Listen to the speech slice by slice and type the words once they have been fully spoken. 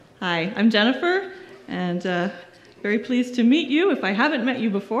Hi, I'm Jennifer, and very pleased to meet you. If I haven't met you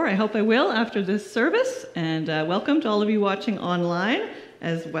before, I hope I will after this service, and welcome to all of you watching online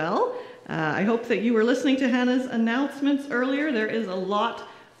as well. I hope that you were listening to Hannah's announcements earlier. There is a lot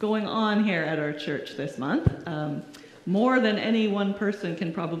going on here at our church this month, more than any one person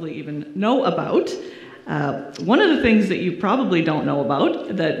can probably even know about. One of the things that you probably don't know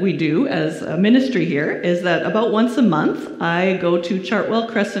about that we do as a ministry here is that about once a month I go to Chartwell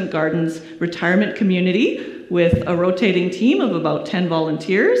Crescent Gardens retirement community with a rotating team of about 10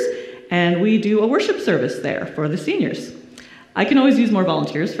 volunteers, and we do a worship service there for the seniors. I can always use more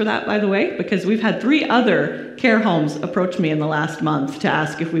volunteers for that, by the way, because we've had 3 other care homes approach me in the last month to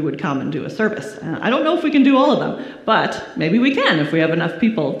ask if we would come and do a service. I don't know if we can do all of them, but maybe we can if we have enough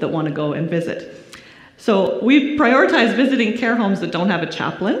people that want to go and visit. So we prioritize visiting care homes that don't have a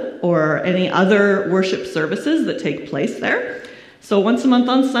chaplain or any other worship services that take place there. So once a month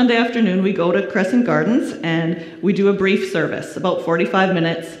on Sunday afternoon, we go to Crescent Gardens and we do a brief service, about 45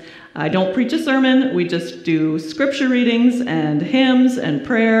 minutes. I don't preach a sermon, we just do scripture readings and hymns and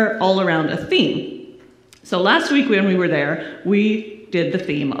prayer all around a theme. So last week when we were there, we did the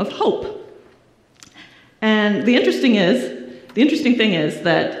theme of hope. And the interesting thing is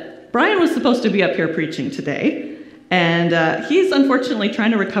that Brian was supposed to be up here preaching today, and he's unfortunately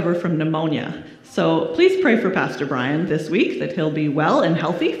trying to recover from pneumonia. So please pray for Pastor Brian this week, that he'll be well and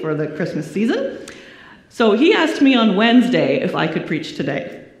healthy for the Christmas season. So he asked me on Wednesday if I could preach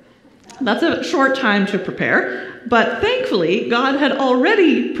today. That's a short time to prepare, but thankfully God had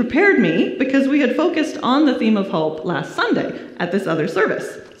already prepared me because we had focused on the theme of hope last Sunday at this other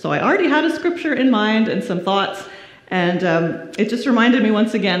service. So I already had a scripture in mind and some thoughts. And it just reminded me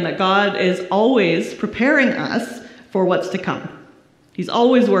once again that God is always preparing us for what's to come. He's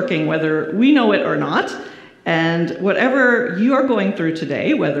always working, whether we know it or not. And whatever you are going through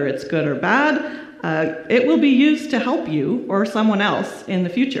today, whether it's good or bad, it will be used to help you or someone else in the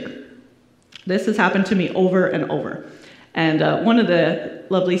future. This has happened to me over and over. And one of the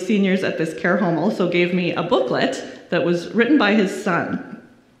lovely seniors at this care home also gave me a booklet that was written by his son.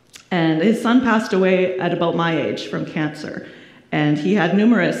 And his son passed away at about my age from cancer. And he had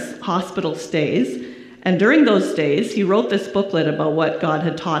numerous hospital stays. And during those stays, he wrote this booklet about what God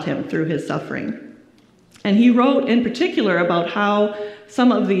had taught him through his suffering. And he wrote in particular about how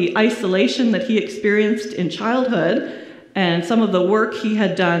some of the isolation that he experienced in childhood and some of the work he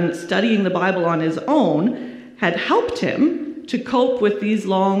had done studying the Bible on his own had helped him to cope with these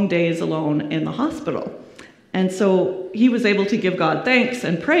long days alone in the hospital. And so he was able to give God thanks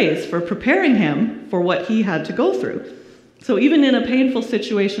and praise for preparing him for what he had to go through. So even in a painful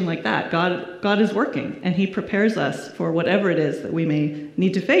situation like that, God is working, and he prepares us for whatever it is that we may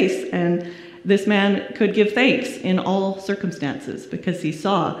need to face. And this man could give thanks in all circumstances because he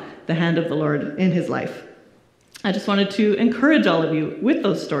saw the hand of the Lord in his life. I just wanted to encourage all of you with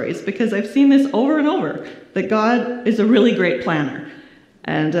those stories because I've seen this over and over, that God is a really great planner.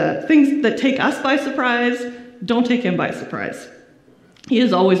 And things that take us by surprise don't take him by surprise. He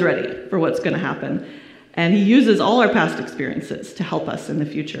is always ready for what's going to happen, and he uses all our past experiences to help us in the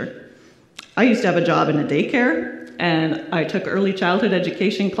future. I used to have a job in a daycare, and I took early childhood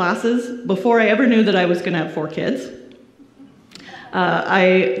education classes before I ever knew that I was going to have 4 kids.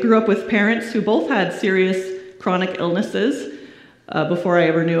 I grew up with parents who both had serious chronic illnesses before I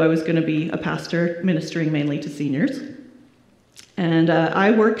ever knew I was going to be a pastor ministering mainly to seniors. And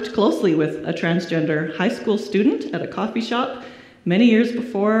I worked closely with a transgender high school student at a coffee shop many years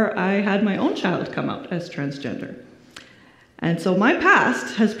before I had my own child come out as transgender. And so my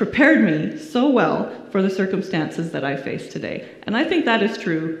past has prepared me so well for the circumstances that I face today. And I think that is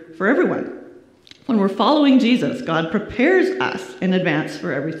true for everyone. When we're following Jesus, God prepares us in advance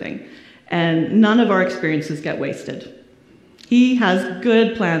for everything, and none of our experiences get wasted. He has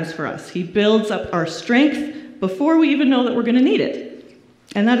good plans for us. He builds up our strength before we even know that we're going to need it.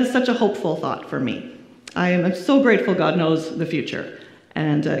 And that is such a hopeful thought for me. I am so grateful God knows the future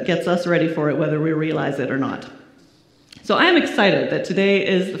and gets us ready for it whether we realize it or not. So I am excited that today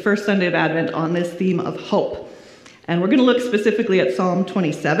is the first Sunday of Advent on this theme of hope. And we're going to look specifically at Psalm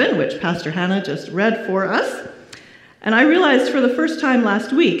 27, which Pastor Hannah just read for us. And I realized for the first time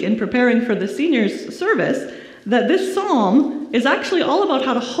last week in preparing for the seniors service that this psalm is actually all about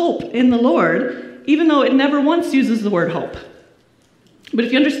how to hope in the Lord, even though it never once uses the word hope. But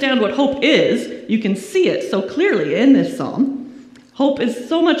if you understand what hope is, you can see it so clearly in this psalm. Hope is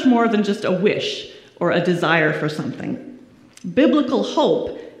so much more than just a wish or a desire for something. Biblical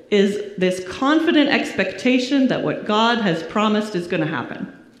hope is this confident expectation that what God has promised is going to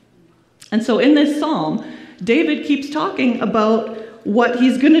happen. And so in this psalm, David keeps talking about what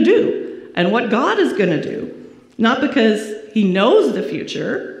he's going to do and what God is going to do. Not because he knows the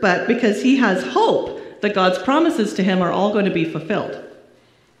future, but because he has hope that God's promises to him are all going to be fulfilled.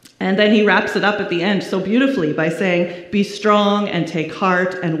 And then he wraps it up at the end so beautifully by saying, "Be strong and take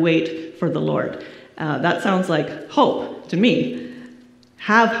heart and wait for the Lord." That sounds like hope to me.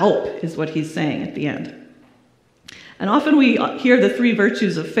 Have hope is what he's saying at the end. And often we hear the three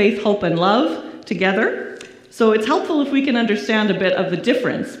virtues of faith, hope, and love together. So it's helpful if we can understand a bit of the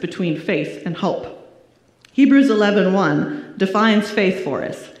difference between faith and hope. Hebrews 11:1 defines faith for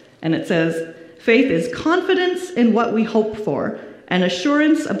us. And it says, "Faith is confidence in what we hope for and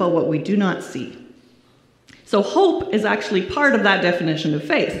assurance about what we do not see." So hope is actually part of that definition of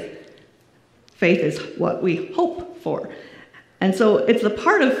faith. Faith is what we hope for. And so it's the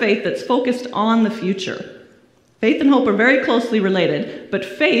part of faith that's focused on the future. Faith and hope are very closely related, but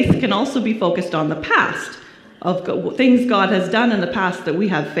faith can also be focused on the past, of things God has done in the past that we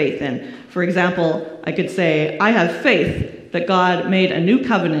have faith in. For example, I could say, I have faith that God made a new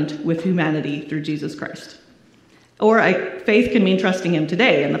covenant with humanity through Jesus Christ. Or faith can mean trusting him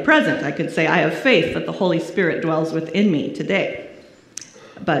today, in the present. I could say, I have faith that the Holy Spirit dwells within me today.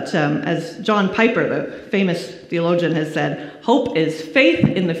 But as John Piper, the famous theologian, has said, hope is faith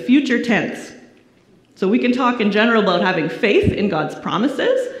in the future tense. So we can talk in general about having faith in God's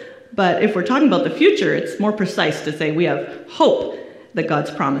promises, but if we're talking about the future, it's more precise to say we have hope that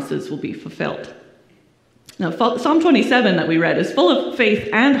God's promises will be fulfilled. Now, Psalm 27 that we read is full of faith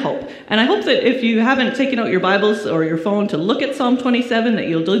and hope. And I hope that if you haven't taken out your Bibles or your phone to look at Psalm 27, that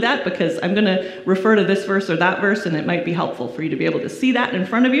you'll do that, because I'm going to refer to this verse or that verse, and it might be helpful for you to be able to see that in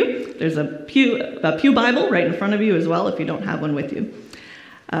front of you. There's a Pew Bible right in front of you as well, if you don't have one with you.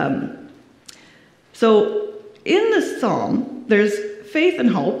 So in this psalm, there's faith and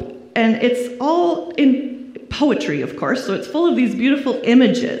hope, and it's all in poetry, of course, so it's full of these beautiful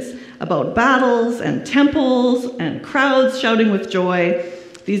images about battles and temples and crowds shouting with joy,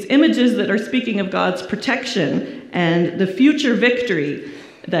 these images that are speaking of God's protection and the future victory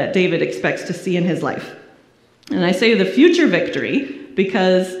that David expects to see in his life. And I say the future victory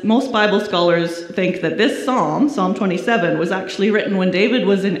because most Bible scholars think that this psalm, Psalm 27, was actually written when David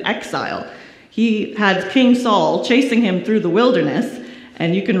was in exile. He had King Saul chasing him through the wilderness,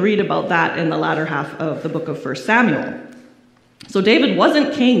 and you can read about that in the latter half of the book of 1 Samuel. So David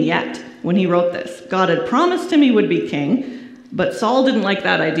wasn't king yet when he wrote this. God had promised him he would be king, but Saul didn't like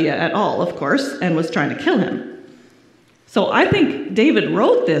that idea at all, of course, and was trying to kill him. So I think David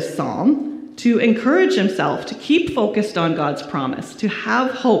wrote this psalm to encourage himself to keep focused on God's promise, to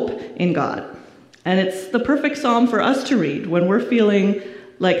have hope in God. And it's the perfect psalm for us to read when we're feeling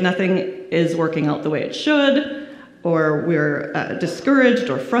like nothing is working out the way it should, or we're discouraged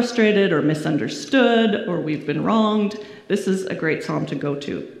or frustrated or misunderstood, or we've been wronged. This is a great psalm to go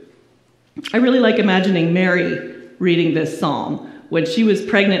to. I really like imagining Mary reading this psalm when she was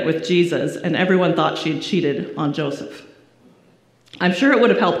pregnant with Jesus and everyone thought she had cheated on Joseph. I'm sure it would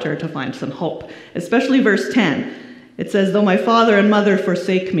have helped her to find some hope, especially verse 10. It says, "Though my father and mother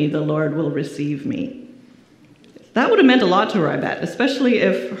forsake me, the Lord will receive me." That would have meant a lot to her, I bet, especially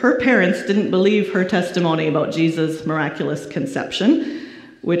if her parents didn't believe her testimony about Jesus' miraculous conception,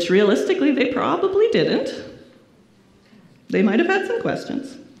 which realistically they probably didn't. They might have had some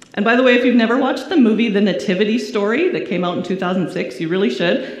questions. And by the way, if you've never watched the movie The Nativity Story that came out in 2006, you really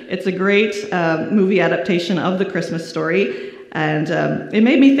should. It's a great movie adaptation of the Christmas story. And it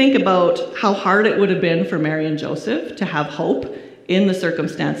made me think about how hard it would have been for Mary and Joseph to have hope in the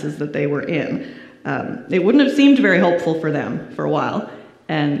circumstances that they were in. It wouldn't have seemed very hopeful for them for a while.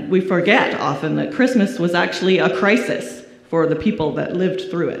 And we forget often that Christmas was actually a crisis for the people that lived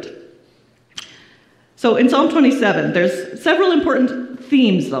through it. So in Psalm 27, there's several important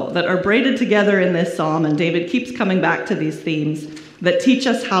themes, though, that are braided together in this psalm, and David keeps coming back to these themes that teach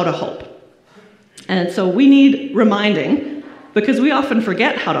us how to hope. And so we need reminding, because we often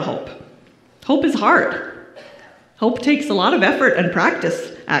forget how to hope. Hope is hard. Hope takes a lot of effort and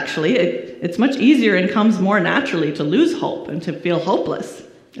practice, actually. It's much easier and comes more naturally to lose hope and to feel hopeless.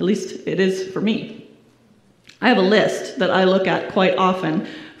 At least it is for me. I have a list that I look at quite often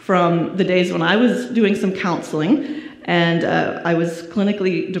from the days when I was doing some counseling, and I was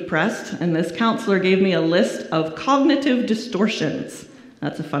clinically depressed, and this counselor gave me a list of cognitive distortions.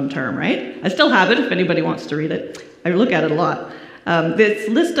 That's a fun term, right? I still have it if anybody wants to read it. I look at it a lot. This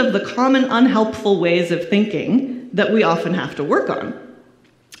list of the common unhelpful ways of thinking that we often have to work on.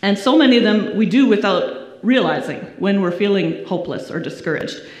 And so many of them we do without realizing when we're feeling hopeless or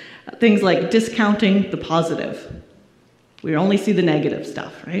discouraged. Things like discounting the positive. We only see the negative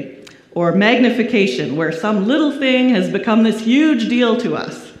stuff, right? or magnification, where some little thing has become this huge deal to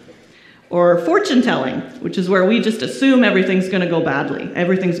us, or fortune telling, which is where we just assume everything's going to go badly,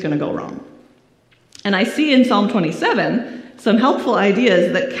 everything's going to go wrong. And I see in Psalm 27 some helpful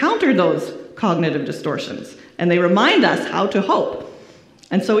ideas that counter those cognitive distortions, and they remind us how to hope.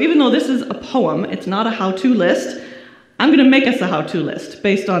 And so even though this is a poem, it's not a how-to list, I'm going to make us a how-to list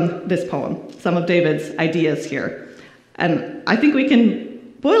based on this poem, some of David's ideas here. And I think we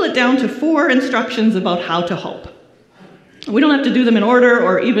can boil it down to 4 instructions about how to hope. We don't have to do them in order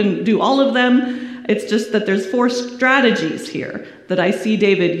or even do all of them. It's just that there's 4 strategies here that I see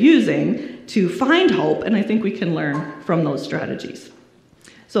David using to find hope, and I think we can learn from those strategies.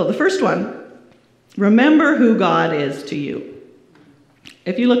 So the first one, remember who God is to you.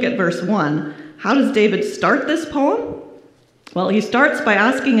 If you look at verse 1, how does David start this poem? Well, he starts by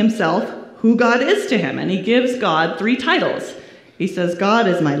asking himself who God is to him, and he gives God 3 titles. He says, God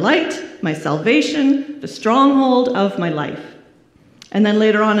is my light, my salvation, the stronghold of my life. And then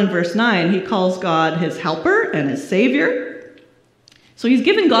later on in verse 9, he calls God his helper and his savior. So he's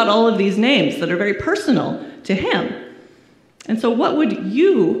given God all of these names that are very personal to him. And so what would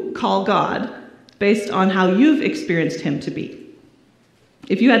you call God based on how you've experienced him to be?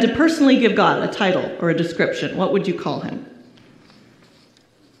 If you had to personally give God a title or a description, what would you call him?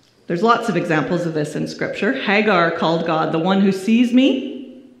 There's lots of examples of this in Scripture. Hagar called God the one who sees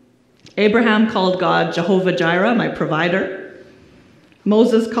me. Abraham called God Jehovah Jireh, my provider.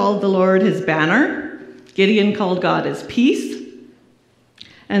 Moses called the Lord his banner. Gideon called God his peace.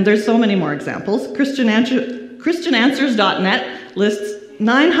 And there's so many more examples. ChristianAnswers.net lists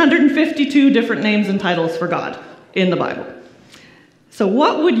 952 different names and titles for God in the Bible. So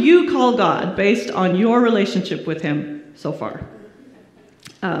what would you call God based on your relationship with him so far?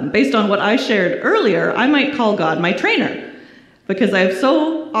 Based on what I shared earlier, I might call God my trainer, because I've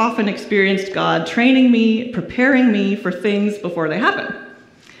so often experienced God training me, preparing me for things before they happen.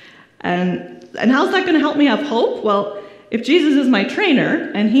 And how's that going to help me have hope? Well, if Jesus is my trainer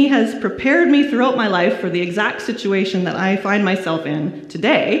and he has prepared me throughout my life for the exact situation that I find myself in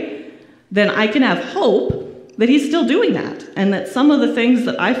today, then I can have hope that he's still doing that, and that some of the things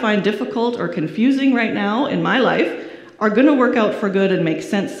that I find difficult or confusing right now in my life are going to work out for good and make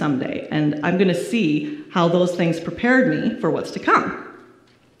sense someday. And I'm going to see how those things prepared me for what's to come.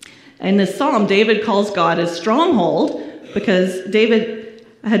 In this psalm, David calls God his stronghold because David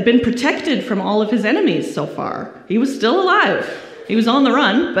had been protected from all of his enemies so far. He was still alive. He was on the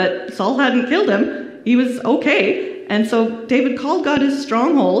run, but Saul hadn't killed him. He was okay. And so David called God his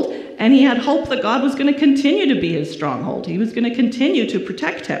stronghold, and he had hope that God was going to continue to be his stronghold. He was going to continue to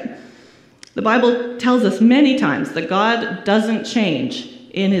protect him. The Bible tells us many times that God doesn't change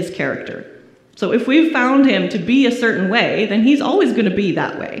in his character. So if we've found him to be a certain way, then he's always going to be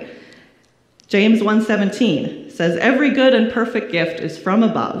that way. James 1:17 says, every good and perfect gift is from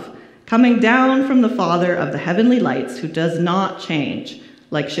above, coming down from the Father of the heavenly lights, who does not change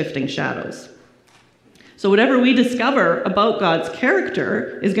like shifting shadows. So whatever we discover about God's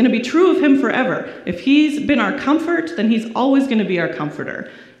character is going to be true of him forever. If he's been our comfort, then he's always going to be our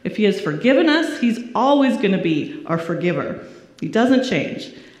comforter. If he has forgiven us, he's always going to be our forgiver. He doesn't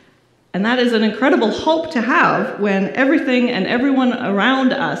change. And that is an incredible hope to have when everything and everyone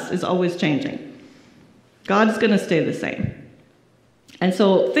around us is always changing. God's going to stay the same. And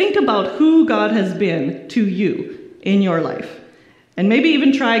so think about who God has been to you in your life. And maybe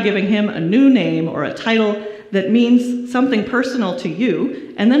even try giving him a new name or a title that means something personal to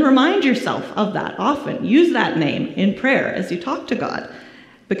you, and then remind yourself of that often. Use that name in prayer as you talk to God.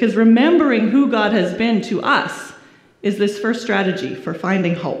 Because remembering who God has been to us is this first strategy for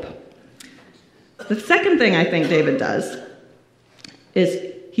finding hope. The second thing I think David does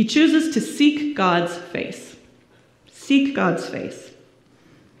is he chooses to seek God's face. Seek God's face.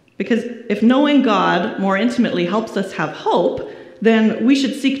 Because if knowing God more intimately helps us have hope, then we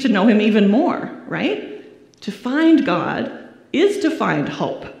should seek to know him even more, right? To find God is to find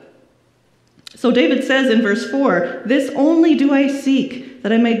hope. So David says in verse 4, this only do I seek,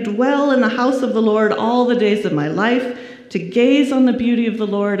 that I may dwell in the house of the Lord all the days of my life, to gaze on the beauty of the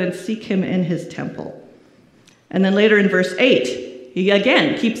Lord and seek him in his temple. And then later in verse 8, he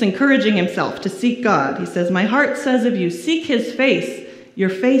again keeps encouraging himself to seek God. He says, my heart says of you, seek his face. Your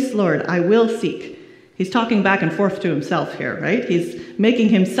face, Lord, I will seek. He's talking back and forth to himself here, right? He's making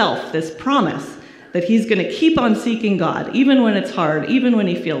himself this promise that he's going to keep on seeking God, even when it's hard, even when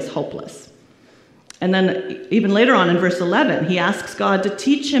he feels hopeless. And then even later on in verse 11, he asks God to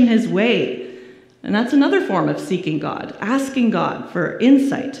teach him his way. And that's another form of seeking God, asking God for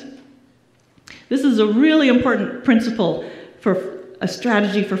insight. This is a really important principle for a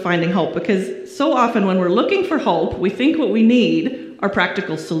strategy for finding hope, because so often when we're looking for hope, we think what we need are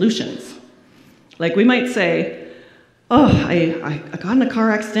practical solutions. Like we might say, oh, I got in a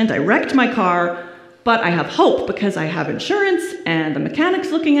car accident, I wrecked my car, but I have hope because I have insurance and the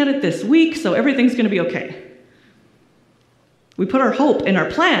mechanic's looking at it this week, so everything's going to be okay. We put our hope in our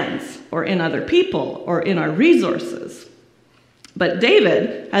plans or in other people or in our resources. But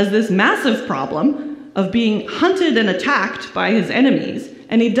David has this massive problem of being hunted and attacked by his enemies,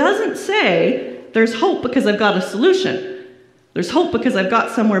 and he doesn't say, there's hope because I've got a solution. There's hope because I've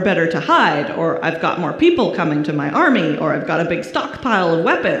got somewhere better to hide, or I've got more people coming to my army, or I've got a big stockpile of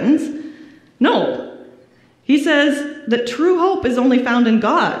weapons. No. He says that true hope is only found in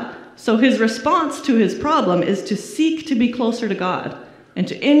God. So his response to his problem is to seek to be closer to God and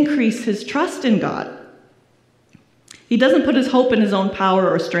to increase his trust in God. He doesn't put his hope in his own power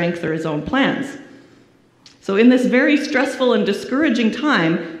or strength or his own plans. So in this very stressful and discouraging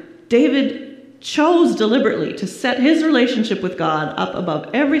time, David chose deliberately to set his relationship with God up above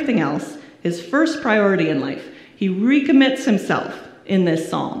everything else, his first priority in life. He recommits himself in this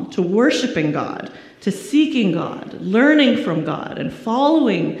psalm to worshiping God, to seeking God, learning from God, and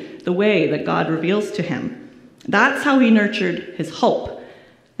following the way that God reveals to him. That's how he nurtured his hope.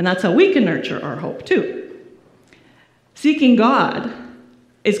 And that's how we can nurture our hope too. Seeking God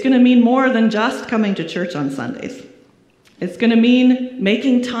is going to mean more than just coming to church on Sundays. It's going to mean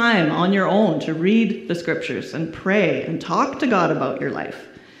making time on your own to read the scriptures and pray and talk to God about your life.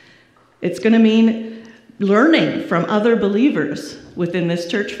 It's going to mean learning from other believers within this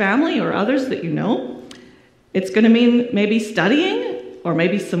church family or others that you know. It's going to mean maybe studying, or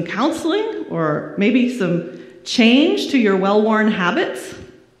maybe some counseling, or maybe some change to your well-worn habits.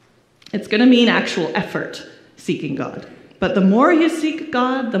 It's going to mean actual effort seeking God. But the more you seek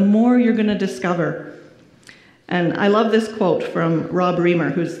God, the more you're going to discover. And I love this quote from Rob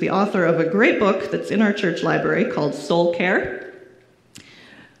Reimer, who's the author of a great book that's in our church library called Soul Care.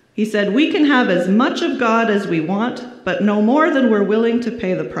 He said, "We can have as much of God as we want, but no more than we're willing to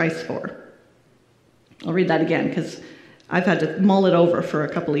pay the price for." I'll read that again, because I've had to mull it over for a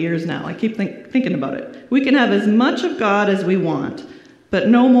couple of years now. I keep thinking about it. We can have as much of God as we want, but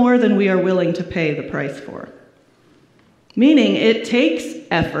no more than we are willing to pay the price for. Meaning it takes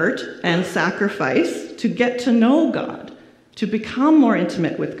effort and sacrifice to get to know God, to become more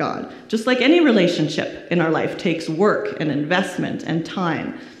intimate with God. Just like any relationship in our life takes work and investment and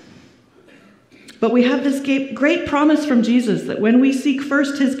time. But we have this great promise from Jesus that when we seek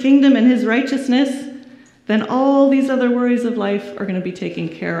first his kingdom and his righteousness, then all these other worries of life are going to be taken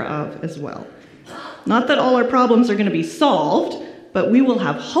care of as well. Not that all our problems are going to be solved, but we will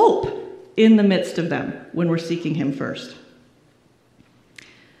have hope in the midst of them when we're seeking him first.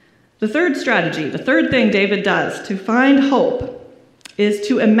 The third strategy, the third thing David does to find hope, is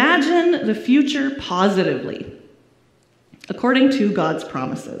to imagine the future positively, according to God's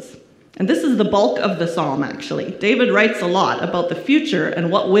promises. And this is the bulk of the psalm, actually. David writes a lot about the future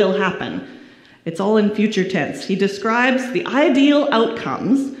and what will happen. It's all in future tense. He describes the ideal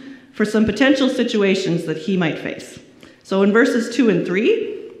outcomes for some potential situations that he might face. So in verses 2 and 3,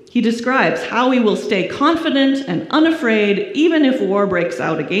 he describes how he will stay confident and unafraid even if war breaks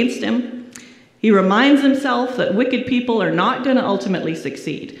out against him. He reminds himself that wicked people are not going to ultimately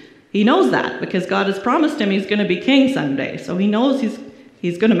succeed. He knows that because God has promised him he's going to be king someday, so he knows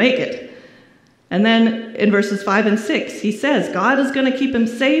he's going to make it. And then in verses 5 and 6, he says God is going to keep him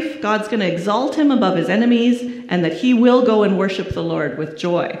safe, God's going to exalt him above his enemies, and that he will go and worship the Lord with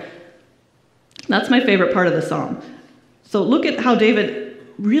joy. That's my favorite part of the psalm. So look at how David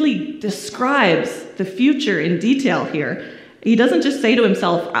really describes the future in detail here. He doesn't just say to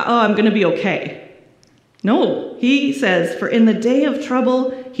himself, oh, I'm going to be okay. No, he says, for in the day of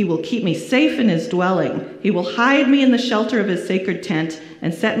trouble, he will keep me safe in his dwelling. He will hide me in the shelter of his sacred tent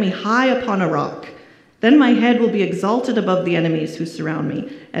and set me high upon a rock. Then my head will be exalted above the enemies who surround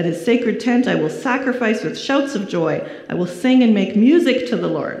me. At his sacred tent I will sacrifice with shouts of joy. I will sing and make music to the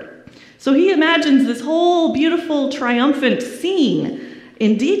Lord. So he imagines this whole beautiful, triumphant scene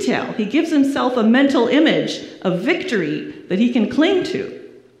in detail. He gives himself a mental image of victory that he can cling to.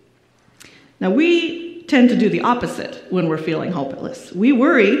 Now, we tend to do the opposite when we're feeling hopeless. We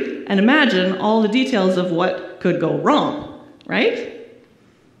worry and imagine all the details of what could go wrong, right?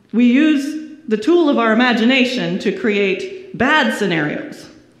 We use the tool of our imagination to create bad scenarios.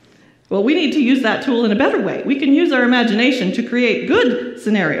 Well, we need to use that tool in a better way. We can use our imagination to create good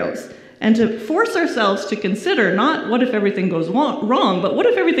scenarios and to force ourselves to consider not what if everything goes wrong, but what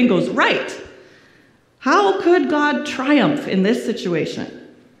if everything goes right? How could God triumph in this situation?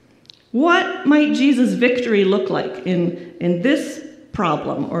 What might Jesus' victory look like in this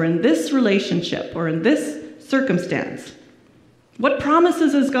problem or in this relationship or in this circumstance? What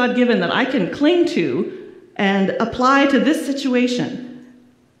promises has God given that I can cling to and apply to this situation?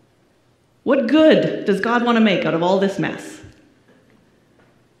 What good does God want to make out of all this mess?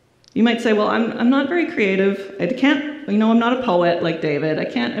 You might say, well, I'm not very creative. I'm not a poet like David. I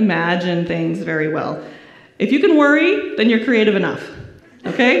can't imagine things very well. If you can worry, then you're creative enough,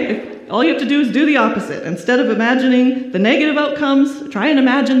 okay? All you have to do is do the opposite. Instead of imagining the negative outcomes, try and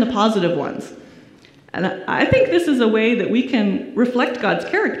imagine the positive ones. And I think this is a way that we can reflect God's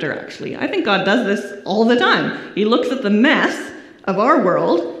character, actually. I think God does this all the time. He looks at the mess of our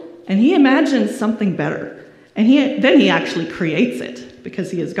world, and he imagines something better. And then he actually creates it, because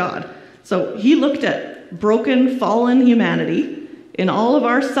he is God. So he looked at broken, fallen humanity in all of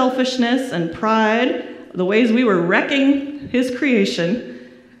our selfishness and pride, the ways we were wrecking his creation,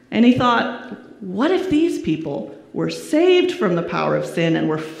 and he thought, what if these people were saved from the power of sin and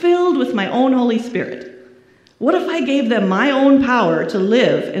were filled with my own Holy Spirit? What if I gave them my own power to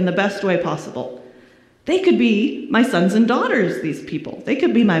live in the best way possible? They could be my sons and daughters, these people. They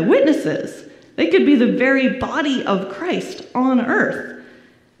could be my witnesses. They could be the very body of Christ on earth.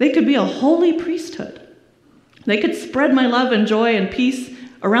 They could be a holy priesthood. They could spread my love and joy and peace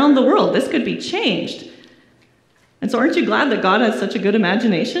around the world. This could be changed. And so aren't you glad that God has such a good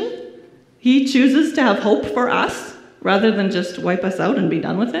imagination? He chooses to have hope for us rather than just wipe us out and be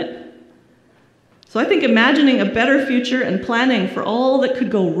done with it. So I think imagining a better future and planning for all that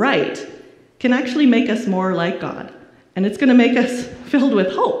could go right can actually make us more like God. And it's going to make us filled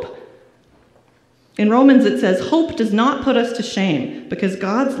with hope. In Romans it says, hope does not put us to shame because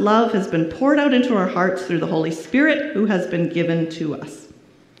God's love has been poured out into our hearts through the Holy Spirit who has been given to us.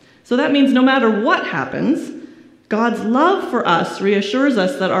 So that means no matter what happens, God's love for us reassures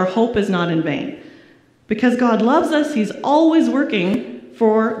us that our hope is not in vain. Because God loves us, he's always working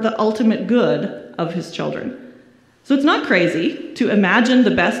for the ultimate good of his children. So it's not crazy to imagine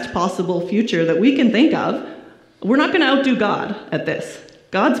the best possible future that we can think of. We're not going to outdo God at this.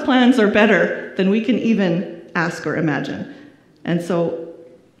 God's plans are better than we can even ask or imagine. And so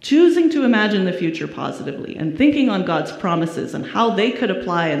choosing to imagine the future positively and thinking on God's promises and how they could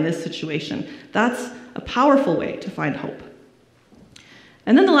apply in this situation, that's a powerful way to find hope.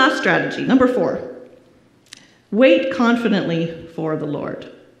 And then the last strategy, number 4, wait confidently for the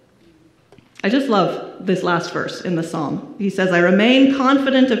Lord. I just love this last verse in the psalm. He says, I remain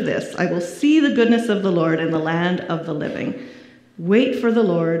confident of this. I will see the goodness of the Lord in the land of the living. Wait for the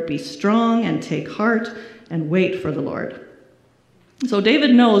Lord, be strong and take heart and wait for the Lord. So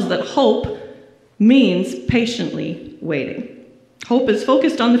David knows that hope means patiently waiting. Hope is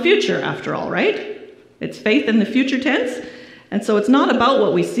focused on the future, after all, right? It's faith in the future tense. And so it's not about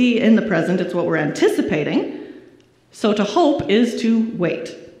what we see in the present, it's what we're anticipating. So to hope is to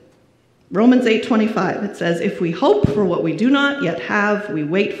wait. Romans 8:25, it says, if we hope for what we do not yet have, we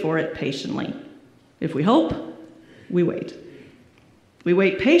wait for it patiently. If we hope, we wait. We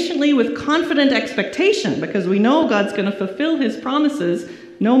wait patiently with confident expectation because we know God's going to fulfill his promises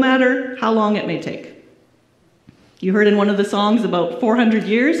no matter how long it may take. You heard in one of the songs about 400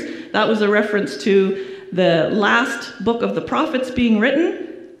 years. That was a reference to the last book of the prophets being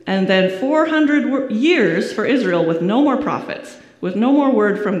written, and then 400 years for Israel with no more prophets, with no more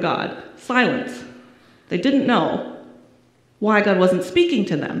word from God. Silence. They didn't know why God wasn't speaking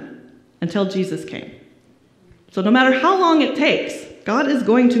to them until Jesus came. So no matter how long it takes, God is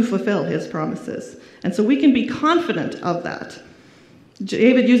going to fulfill his promises. And so we can be confident of that.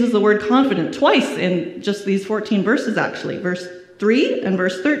 David uses the word confident twice in just these 14 verses, actually. Verse 3 and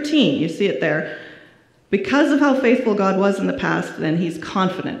verse 13, you see it there. Because of how faithful God was in the past, then he's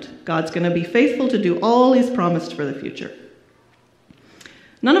confident. God's going to be faithful to do all he's promised for the future.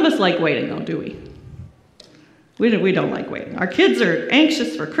 None of us like waiting, though, do we? We don't like waiting. Our kids are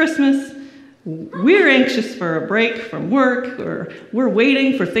anxious for Christmas. We're anxious for a break from work, or we're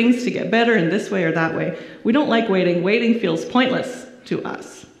waiting for things to get better in this way or that way. We don't like waiting. Waiting feels pointless to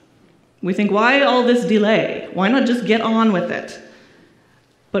us. We think, why all this delay? Why not just get on with it?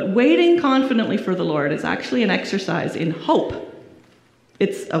 But waiting confidently for the Lord is actually an exercise in hope.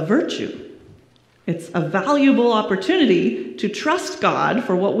 It's a virtue. It's a valuable opportunity to trust God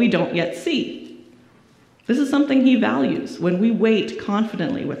for what we don't yet see. This is something he values when we wait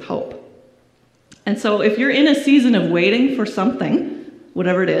confidently with hope. And so if you're in a season of waiting for something,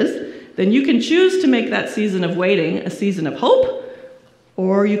 whatever it is, then you can choose to make that season of waiting a season of hope,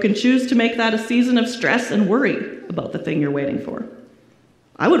 or you can choose to make that a season of stress and worry about the thing you're waiting for.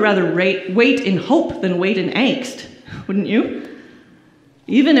 I would rather wait in hope than wait in angst, wouldn't you?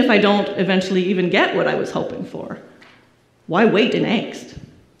 Even if I don't eventually even get what I was hoping for. why wait in angst?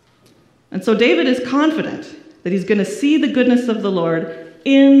 And so David is confident that he's going to see the goodness of the Lord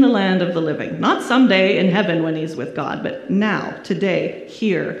in the land of the living. Not someday in heaven when he's with God, but now, today,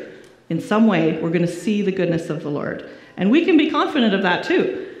 here, in some way, we're going to see the goodness of the Lord. And we can be confident of that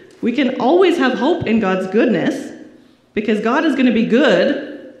too. We can always have hope in God's goodness because God is going to be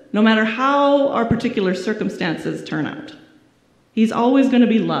good no matter how our particular circumstances turn out. He's always going to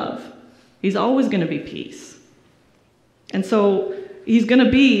be love. He's always going to be peace. And so he's going to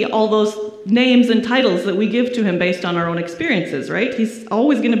be all those names and titles that we give to him based on our own experiences, right? He's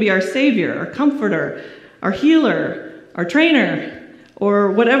always going to be our savior, our comforter, our healer, our trainer,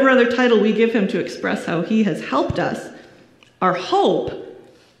 or whatever other title we give him to express how he has helped us. Our hope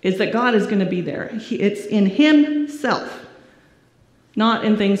is that God is going to be there. It's in himself, not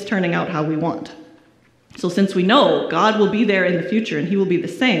in things turning out how we want. So since we know God will be there in the future and he will be the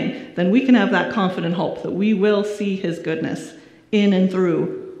same, then we can have that confident hope that we will see his goodness in and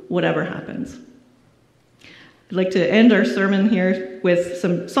through whatever happens. I'd like to end our sermon here with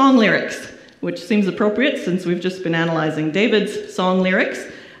some song lyrics, which seems appropriate since we've just been analyzing David's song lyrics,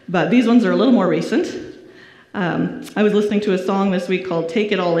 but these ones are a little more recent. I was listening to a song this week called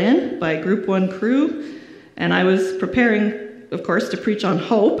Take It All In by Group One Crew, and I was preparing, of course, to preach on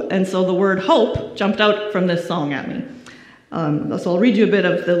hope, and so the word hope jumped out from this song at me. So I'll read you a bit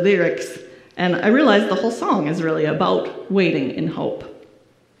of the lyrics, and I realized the whole song is really about waiting in hope.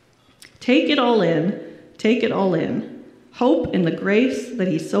 Take it all in, take it all in, hope in the grace that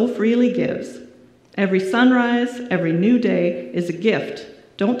he so freely gives. Every sunrise, every new day is a gift.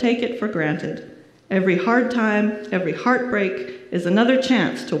 Don't take it for granted. Every hard time, every heartbreak is another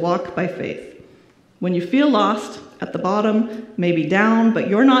chance to walk by faith. When you feel lost, at the bottom, maybe down, but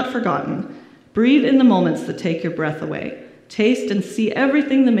you're not forgotten, breathe in the moments that take your breath away. Taste and see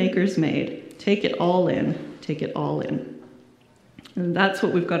everything the Maker's made. Take it all in, take it all in. And that's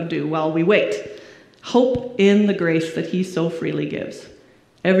what we've got to do while we wait. Hope in the grace that he so freely gives.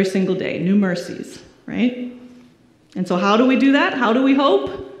 Every single day, new mercies, right? And so how do we do that? How do we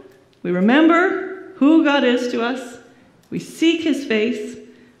hope? We remember who God is to us. We seek his face.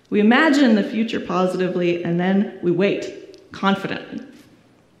 We imagine the future positively, and then we wait confidently.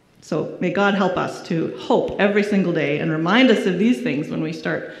 So may God help us to hope every single day and remind us of these things when we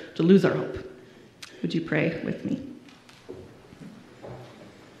start to lose our hope. Would you pray with me?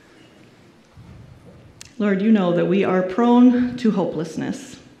 Lord, you know that we are prone to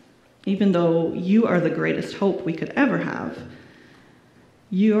hopelessness, even though you are the greatest hope we could ever have.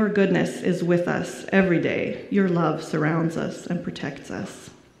 Your goodness is with us every day. Your love surrounds us and protects us.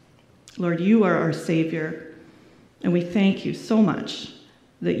 Lord, you are our Savior, and we thank you so much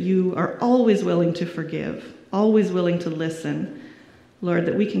that you are always willing to forgive, always willing to listen. Lord,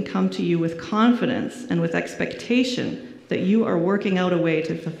 that we can come to you with confidence and with expectation that you are working out a way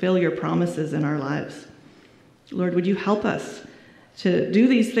to fulfill your promises in our lives. Lord, would you help us to do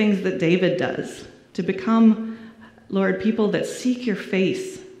these things that David does, to become, Lord, people that seek your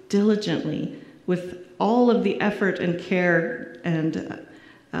face diligently with all of the effort and care and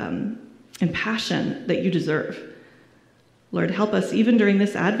passion that you deserve. Lord, help us even during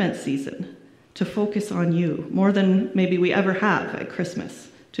this Advent season to focus on you more than maybe we ever have at Christmas,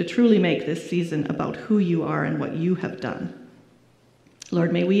 to truly make this season about who you are and what you have done.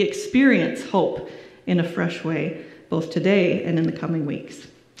 Lord, may we experience hope in a fresh way, both today and in the coming weeks.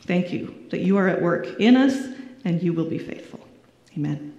 Thank you that you are at work in us and you will be faithful. Amen.